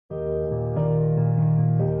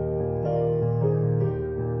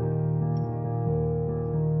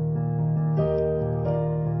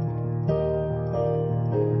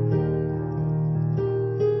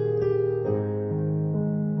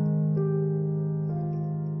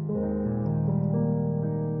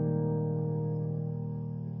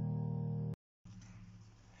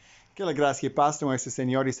Que la gracia y paz de nuestro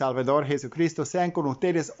Señor y Salvador Jesucristo sean con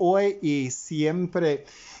ustedes hoy y siempre.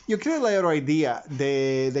 Yo quiero leer hoy día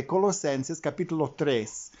de Colosenses capítulo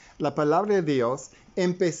 3, la palabra de Dios,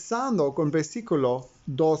 empezando con versículo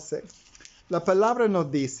 12. La palabra nos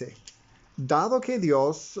dice: dado que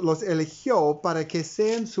Dios los eligió para que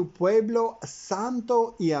sean su pueblo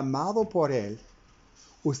santo y amado por Él,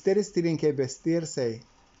 ustedes tienen que vestirse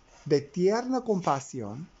de tierna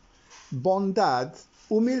compasión, bondad,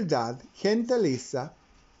 humildad, gentileza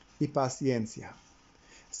y paciencia.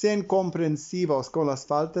 Sean comprensivos con las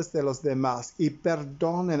faltas de los demás y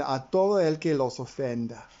perdonen a todo el que los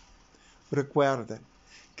ofenda. Recuerden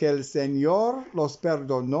que el Señor los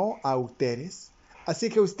perdonó a ustedes, así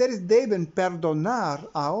que ustedes deben perdonar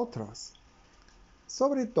a otros.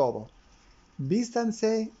 Sobre todo,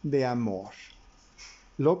 vístanse de amor,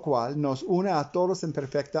 lo cual nos une a todos en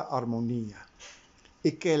perfecta armonía.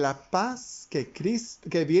 Y que la paz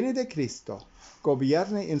que viene de Cristo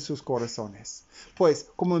gobierne en sus corazones. Pues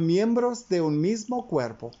como miembros de un mismo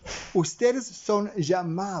cuerpo, ustedes son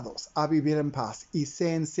llamados a vivir en paz y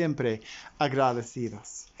sean siempre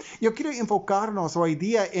agradecidos. Yo quiero enfocarnos hoy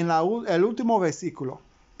día en el último versículo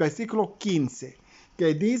 15,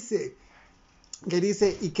 que dice,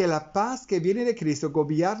 y que la paz que viene de Cristo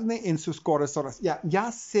gobierne en sus corazones.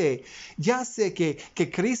 Ya sé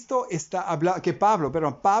que Cristo está hablando,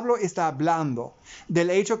 Pablo está hablando del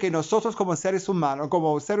hecho que nosotros como seres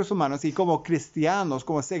humanos y como cristianos,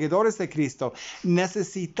 como seguidores de Cristo,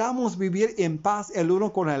 necesitamos vivir en paz el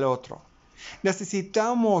uno con el otro.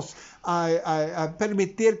 Necesitamos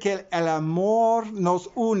permitir que el amor nos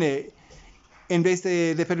une, en vez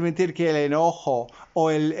de permitir que el enojo o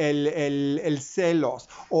el celos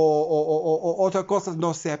o otras cosas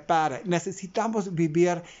nos separen. Necesitamos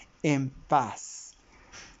vivir en paz.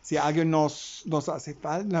 Si algo nos hace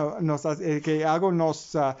falta, que algo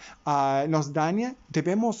nos daña,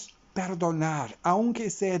 debemos perdonar, aunque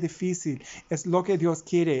sea difícil. Es lo que Dios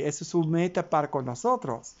quiere, es su meta para con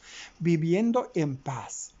nosotros, viviendo en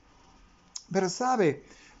paz. Pero sabe,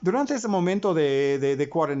 durante ese momento de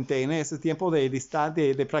cuarentena, ese tiempo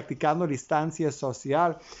de practicando distancia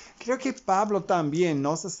social, creo que Pablo también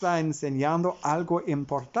nos está enseñando algo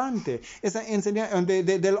importante. Está enseñando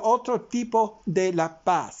del otro tipo de la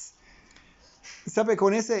paz. ¿Sabe?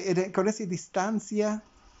 Con esa distancia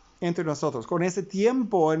entre nosotros, con ese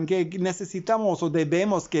tiempo en que necesitamos o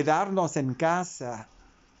debemos quedarnos en casa,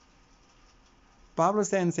 Pablo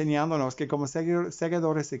está enseñándonos que como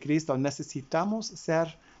seguidores de Cristo necesitamos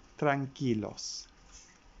ser tranquilos,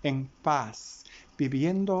 en paz,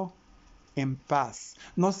 viviendo en paz.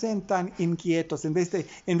 No sean tan inquietos. En vez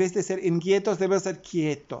de ser inquietos, debemos ser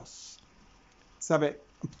quietos. ¿Sabe?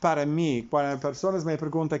 Para mí, cuando personas me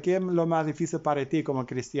preguntan qué es lo más difícil para ti como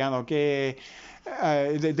cristiano de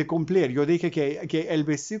cumplir, yo dije que el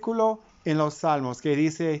versículo en los Salmos que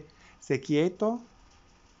dice, sé quieto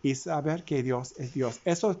y saber que Dios es Dios.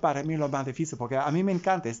 Eso es para mí lo más difícil, porque a mí me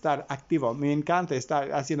encanta estar activo, me encanta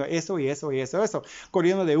estar haciendo eso,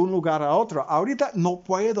 corriendo de un lugar a otro. Ahorita no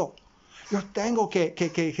puedo. Yo tengo que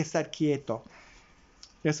estar quieto.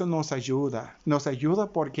 Eso nos ayuda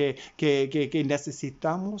porque que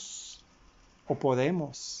necesitamos o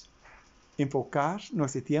podemos enfocar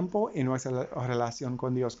nuestro tiempo en nuestra relación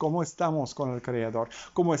con Dios. ¿Cómo estamos con el Creador?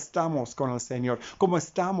 ¿Cómo estamos con el Señor? ¿Cómo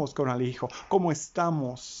estamos con el Hijo? ¿Cómo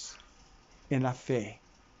estamos en la fe?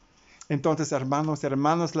 Entonces, hermanos,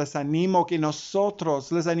 les animamos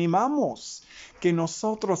que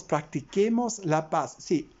nosotros practiquemos la paz.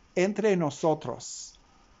 Sí, entre nosotros.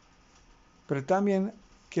 Pero también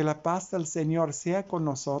que la paz del Señor sea con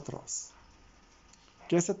nosotros.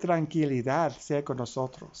 Que esa tranquilidad sea con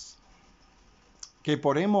nosotros. Que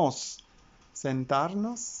podemos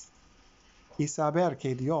sentarnos y saber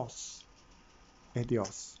que Dios es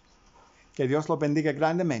Dios. Que Dios lo bendiga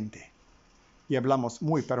grandemente. Y hablamos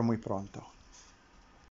muy, pero muy pronto.